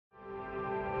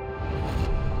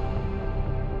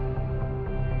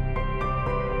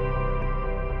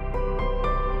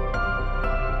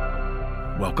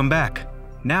Welcome back.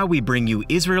 Now we bring you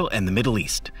Israel and the Middle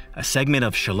East, a segment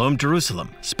of Shalom Jerusalem,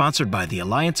 sponsored by the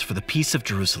Alliance for the Peace of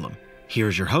Jerusalem.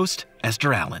 Here's your host,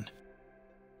 Esther Allen.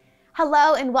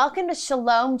 Hello and welcome to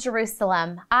Shalom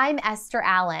Jerusalem. I'm Esther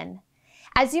Allen.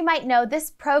 As you might know,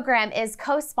 this program is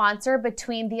co-sponsored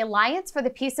between the Alliance for the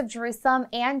Peace of Jerusalem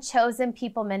and Chosen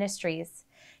People Ministries.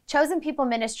 Chosen People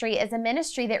Ministry is a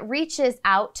ministry that reaches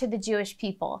out to the Jewish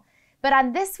people. But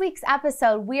on this week's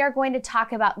episode, we are going to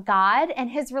talk about God and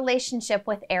his relationship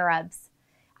with Arabs.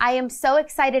 I am so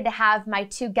excited to have my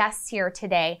two guests here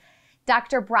today,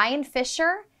 Dr. Brian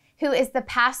Fisher, who is the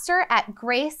pastor at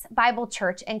Grace Bible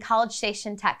Church in College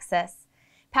Station, Texas.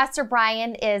 Pastor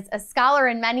Brian is a scholar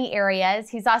in many areas.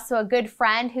 He's also a good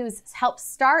friend who's helped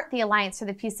start the Alliance for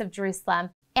the Peace of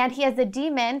Jerusalem, and he is a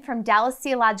D-Min from Dallas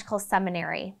Theological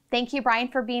Seminary. Thank you, Brian,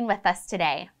 for being with us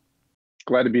today.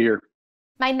 Glad to be here.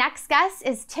 My next guest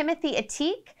is Timothy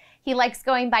Atik. He likes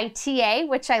going by TA,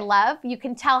 which I love. You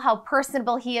can tell how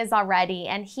personable he is already.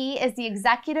 And he is the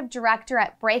executive director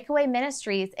at Breakaway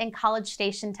Ministries in College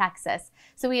Station, Texas.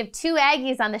 So we have two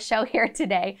Aggies on the show here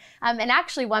today, and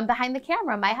actually one behind the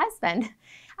camera, my husband.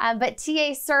 But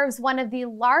TA serves one of the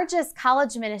largest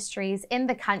college ministries in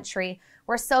the country.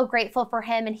 We're so grateful for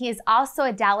him, and he is also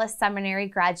a Dallas Seminary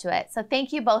graduate. So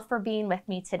thank you both for being with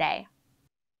me today.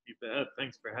 You bet.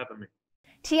 Thanks for having me.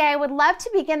 Tia, I would love to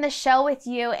begin the show with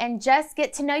you and just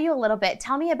get to know you a little bit.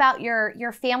 Tell me about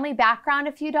your family background,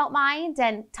 if you don't mind,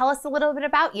 and tell us a little bit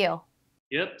about you.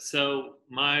 Yep. So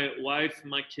my wife and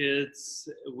my kids,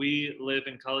 we live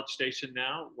in College Station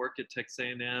now, work at Texas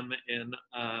A&M, and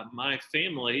my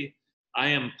family,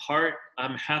 I'm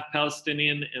half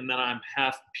Palestinian, and then I'm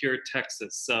half pure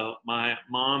Texas. So my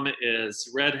mom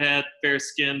is redhead, fair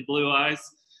skin, blue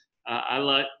eyes. I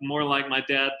look more like my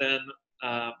dad than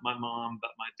my mom,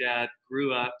 but my dad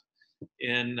grew up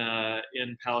in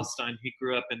Palestine. He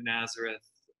grew up in Nazareth,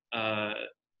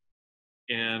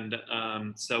 and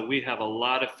so we have a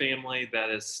lot of family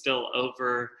that is still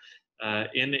over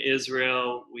in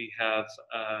Israel. We have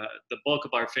the bulk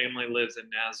of our family lives in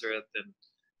Nazareth, and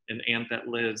an aunt that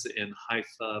lives in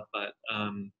Haifa. But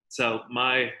so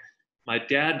my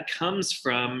dad comes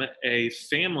from a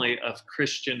family of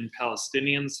Christian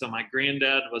Palestinians. So my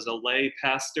granddad was a lay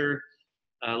pastor.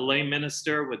 A lay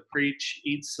minister, would preach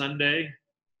each Sunday.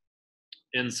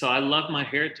 And so I love my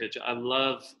heritage. I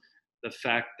love the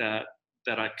fact that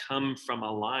I come from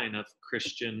a line of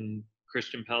Christian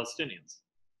Palestinians.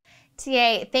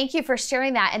 TA, thank you for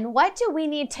sharing that. And what do we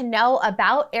need to know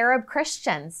about Arab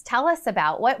Christians? Tell us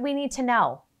about what we need to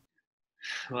know.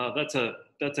 Well, that's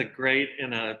a great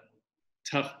and a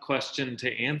tough question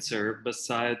to answer.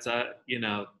 Besides, I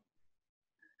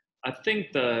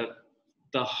think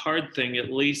the hard thing, at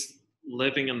least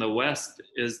living in the West,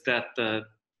 is that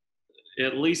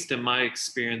at least in my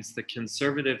experience, the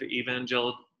conservative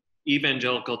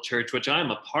evangelical church, which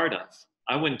I'm a part of,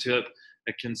 I went to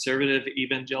a conservative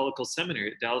evangelical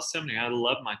seminary at Dallas Seminary. I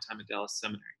love my time at Dallas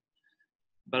Seminary.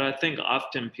 But I think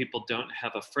often people don't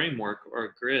have a framework or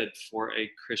a grid for a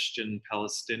Christian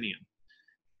Palestinian.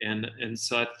 And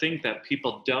so I think that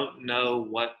people don't know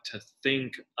what to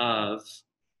think of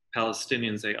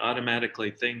Palestinians. They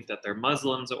automatically think that they're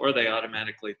Muslims, or they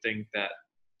automatically think that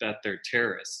they're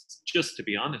terrorists, just to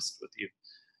be honest with you.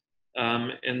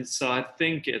 And so I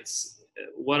think it's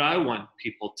what I want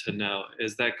people to know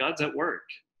is that God's at work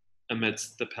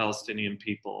amidst the Palestinian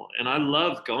people. And I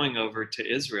love going over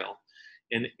to Israel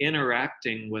and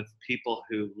interacting with people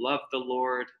who love the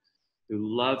Lord, who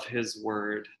love his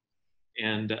word,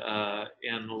 and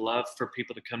love for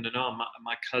people to come to know him.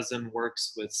 My cousin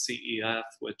works with CEF,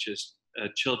 which is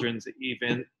Children's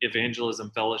Evangelism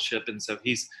Fellowship, and so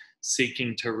he's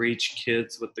seeking to reach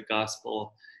kids with the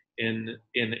gospel in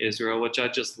Israel, which I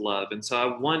just love. And so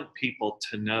I want people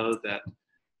to know that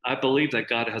I believe that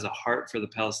God has a heart for the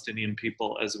Palestinian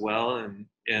people as well,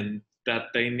 and that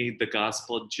they need the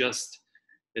gospel just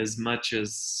as much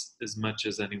as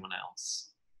anyone else.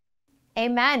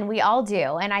 Amen. We all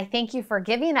do. And I thank you for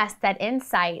giving us that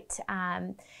insight.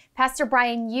 Pastor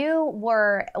Brian, you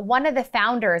were one of the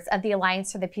founders of the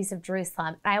Alliance for the Peace of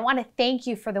Jerusalem. And I want to thank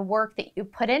you for the work that you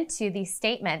put into these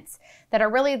statements that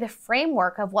are really the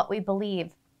framework of what we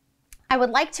believe. I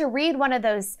would like to read one of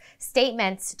those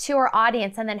statements to our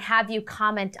audience and then have you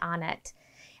comment on it.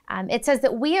 It says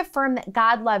that we affirm that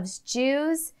God loves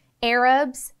Jews,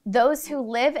 Arabs, those who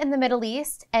live in the Middle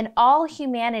East, and all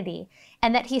humanity,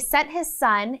 and that he sent his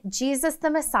son, Jesus the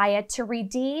Messiah, to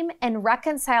redeem and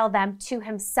reconcile them to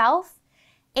himself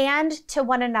and to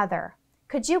one another.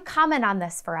 Could you comment on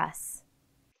this for us?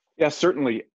 Yeah,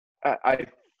 certainly. I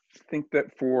think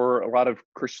that for a lot of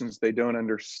Christians, they don't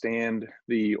understand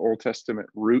the Old Testament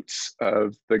roots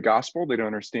of the gospel. They don't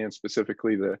understand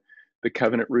specifically the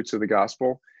covenant roots of the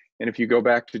gospel. And if you go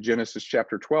back to Genesis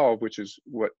chapter 12, which is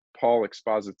what Paul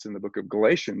exposits in the book of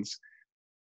Galatians,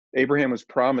 Abraham was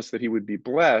promised that he would be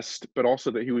blessed, but also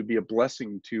that he would be a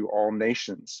blessing to all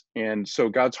nations. And so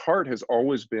God's heart has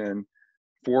always been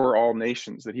for all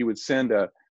nations, that he would send a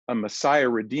Messiah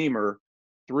Redeemer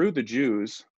through the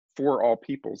Jews for all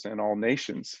peoples and all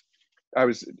nations. I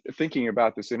was thinking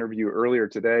about this interview earlier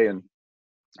today, and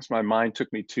as my mind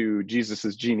took me to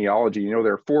Jesus's genealogy. You know,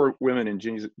 there are 4 women in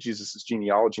Jesus's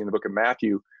genealogy in the book of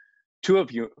Matthew, 2 of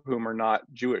whom are not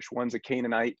Jewish. One's a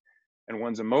Canaanite and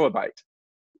one's a Moabite.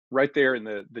 Right there in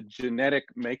the genetic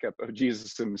makeup of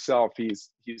Jesus himself, he's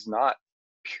not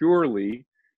purely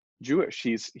Jewish.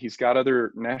 He's got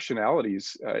other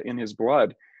nationalities in his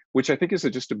blood, which I think is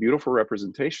just a beautiful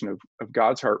representation of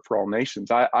God's heart for all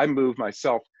nations. I move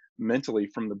myself mentally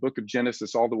from the book of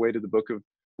Genesis all the way to the book of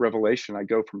Revelation. I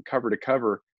go from cover to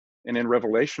cover, and in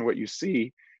Revelation, what you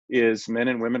see is men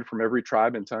and women from every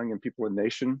tribe and tongue and people and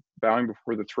nation bowing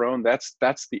before the throne. That's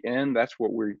the end. That's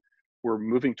what we're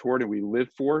moving toward and we live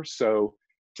for. So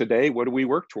today, what do we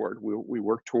work toward? We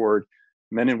work toward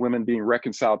men and women being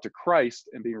reconciled to Christ,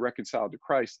 and being reconciled to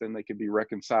Christ, then they can be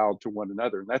reconciled to one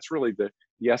another. And that's really the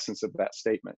essence of that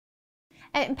statement.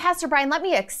 And Pastor Brian, let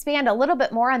me expand a little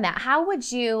bit more on that. How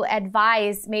would you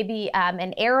advise maybe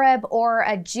an Arab or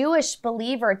a Jewish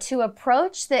believer to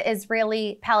approach the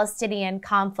Israeli-Palestinian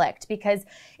conflict? Because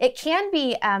it can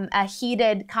be a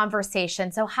heated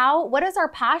conversation. So what is our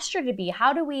posture to be?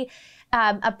 How do we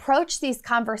approach these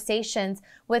conversations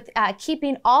with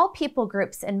keeping all people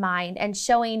groups in mind and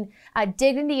showing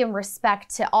dignity and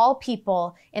respect to all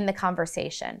people in the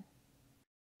conversation?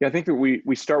 Yeah, I think that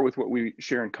we start with what we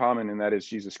share in common, and that is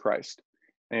Jesus Christ.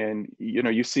 And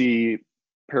you see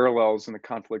parallels in the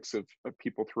conflicts of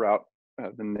people throughout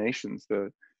the nations,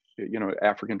 the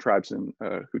African tribes and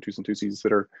Hutus and Tutsis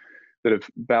that have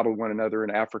battled one another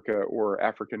in Africa, or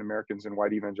African Americans and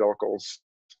white evangelicals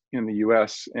in the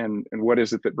U.S. And what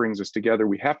is it that brings us together?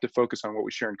 We have to focus on what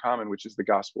we share in common, which is the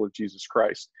gospel of Jesus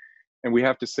Christ. And we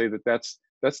have to say that that's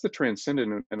the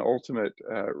transcendent and ultimate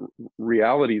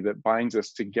reality that binds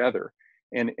us together.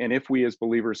 And if we as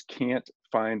believers can't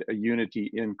find a unity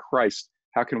in Christ,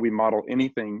 how can we model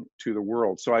anything to the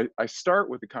world? So I start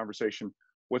with the conversation,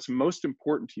 what's most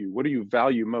important to you? What do you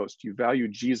value most? Do you value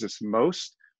Jesus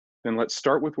most? Then let's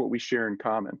start with what we share in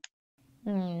common.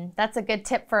 That's a good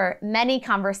tip for many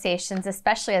conversations,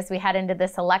 especially as we head into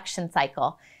this election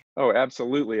cycle. Oh,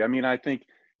 absolutely. I mean, I think,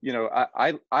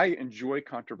 I enjoy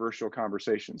controversial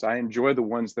conversations. I enjoy the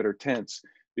ones that are tense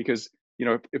because,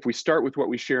 if we start with what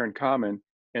we share in common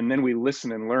and then we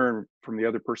listen and learn from the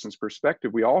other person's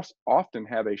perspective, we all often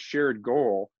have a shared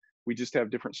goal. We just have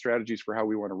different strategies for how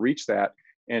we want to reach that.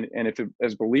 And if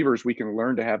as believers, we can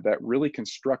learn to have that really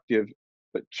constructive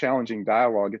but challenging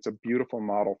dialogue, it's a beautiful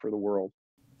model for the world.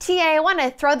 TA, I want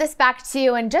to throw this back to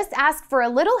you and just ask for a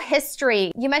little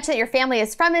history. You mentioned that your family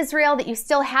is from Israel, that you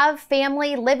still have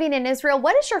family living in Israel.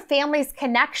 What is your family's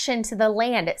connection to the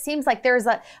land? It seems like there's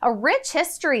a rich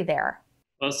history there.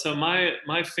 Well, so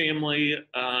my family,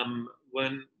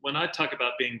 when I talk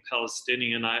about being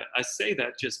Palestinian, I say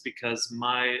that just because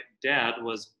my dad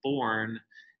was born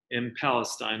in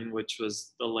Palestine, which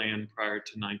was the land prior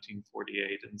to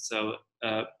 1948. And so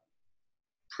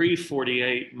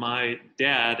pre-48, my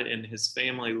dad and his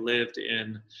family lived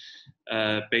in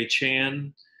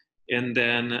Beichan. And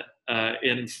then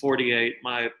in 48,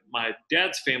 my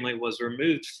dad's family was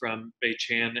removed from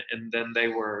Beichan, and then they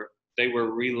were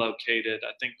relocated.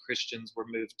 I think Christians were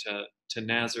moved to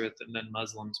Nazareth, and then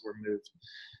Muslims were moved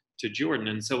to Jordan.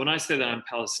 And so when I say that I'm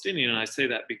Palestinian, I say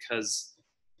that because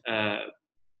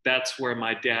that's where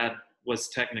my dad was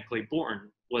technically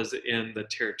born, was in the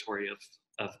territory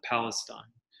of Palestine.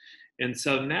 And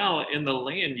so now in the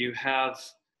land you have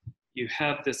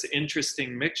this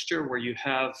interesting mixture where you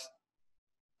have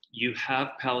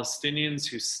Palestinians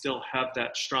who still have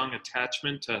that strong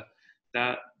attachment to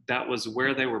that was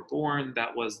where they were born,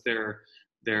 that was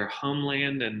their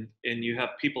homeland, and you have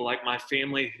people like my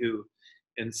family who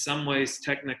in some ways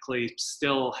technically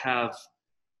still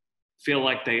feel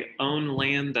like they own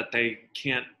land that they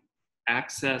can't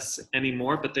access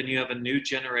anymore. But then you have a new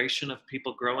generation of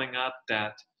people growing up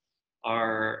that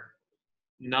are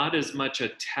not as much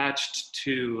attached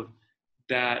to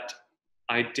that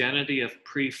identity of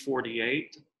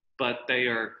pre-48, but they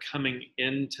are coming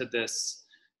into this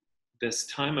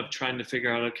time of trying to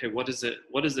figure out, okay, what does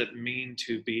it mean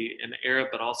to be an Arab,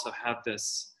 but also have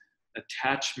this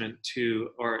attachment to,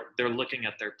 or they're looking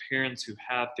at their parents who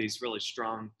have these really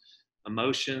strong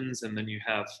emotions. And then you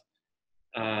have,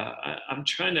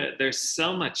 there's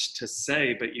so much to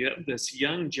say, but you have this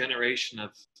young generation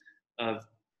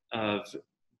of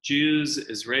Jews,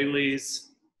 Israelis,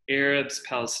 Arabs,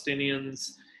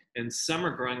 Palestinians, and some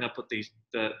are growing up with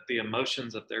the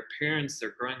emotions of their parents.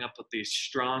 They're growing up with these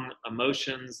strong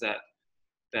emotions that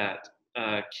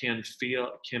can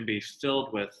be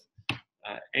filled with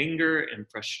anger and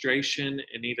frustration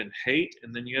and even hate.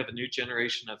 And then you have a new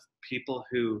generation of people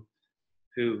who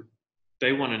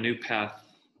they want a new path.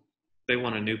 They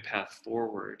want a new path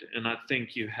forward. And I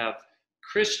think you have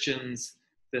Christians,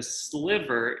 this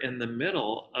sliver in the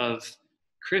middle of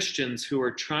Christians who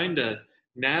are trying to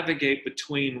navigate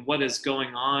between what is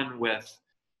going on with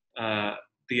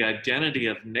the identity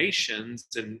of nations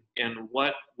and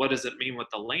what does it mean with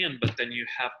the land, but then you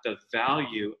have the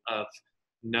value of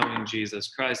knowing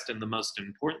Jesus Christ. And the most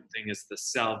important thing is the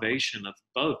salvation of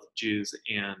both Jews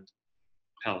and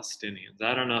Palestinians.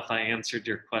 I don't know if I answered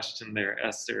your question there,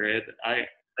 Esther. I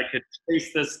could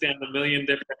chase this down a million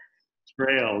different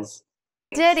trails.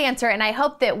 Did answer, and I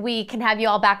hope that we can have you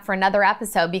all back for another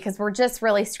episode, because we're just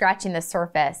really scratching the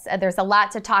surface. There's a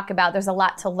lot to talk about. There's a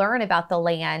lot to learn about the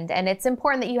land, and it's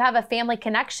important that you have a family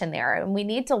connection there, and we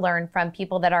need to learn from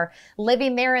people that are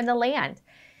living there in the land.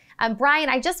 Brian,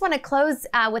 I just want to close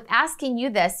with asking you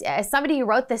this. As somebody who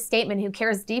wrote this statement, who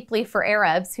cares deeply for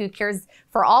Arabs, who cares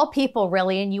for all people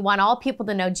really, and you want all people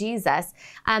to know Jesus,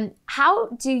 how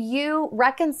do you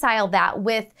reconcile that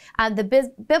with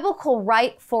the biblical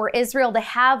right for Israel to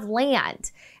have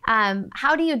land?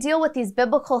 How do you deal with these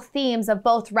biblical themes of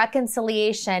both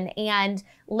reconciliation and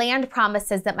land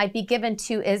promises that might be given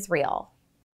to Israel?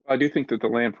 I do think that the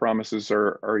land promises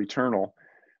are eternal,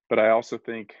 but I also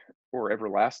think, or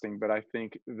everlasting, but I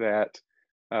think that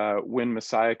when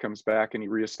Messiah comes back and he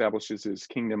reestablishes his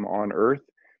kingdom on earth,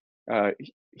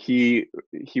 he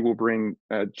will bring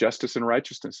justice and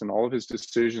righteousness, and all of his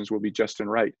decisions will be just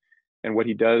and right. And what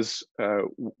he does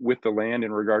with the land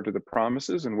in regard to the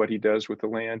promises, and what he does with the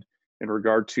land in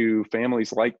regard to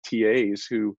families like TAs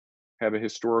who have a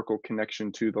historical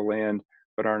connection to the land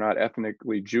but are not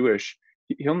ethnically Jewish,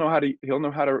 he'll know how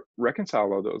to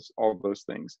reconcile all those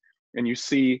things. And you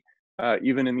see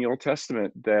even in the Old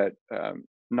Testament that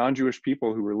non-Jewish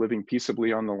people who were living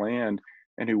peaceably on the land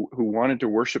and who wanted to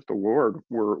worship the Lord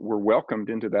were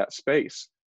welcomed into that space.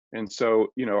 And so,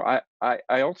 I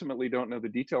ultimately don't know the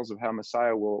details of how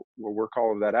Messiah will work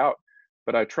all of that out,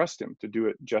 but I trust him to do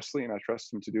it justly, and I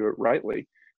trust him to do it rightly.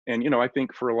 And, I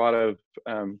think for a lot of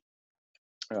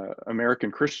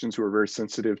American Christians who are very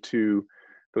sensitive to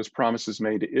those promises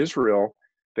made to Israel,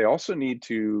 they also need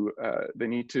to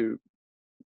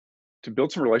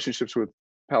build some relationships with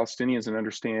Palestinians and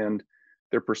understand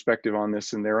their perspective on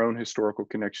this and their own historical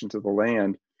connection to the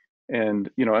land. And,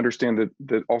 understand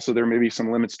that also there may be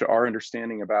some limits to our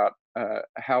understanding about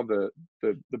how the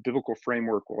biblical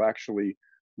framework will actually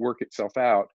work itself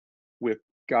out, with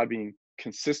God being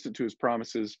consistent to his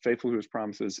promises, faithful to his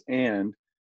promises, and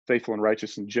faithful and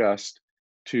righteous and just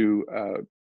to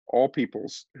all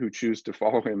peoples who choose to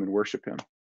follow him and worship him.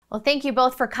 Well, thank you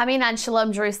both for coming on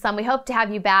Shalom Jerusalem. We hope to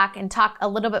have you back and talk a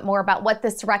little bit more about what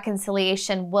this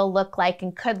reconciliation will look like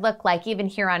and could look like even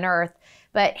here on earth.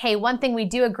 But hey, one thing we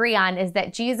do agree on is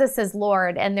that Jesus is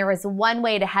Lord, and there is one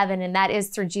way to heaven, and that is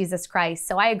through Jesus Christ.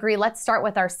 So I agree. Let's start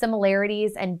with our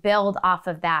similarities and build off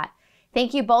of that.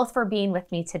 Thank you both for being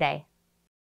with me today.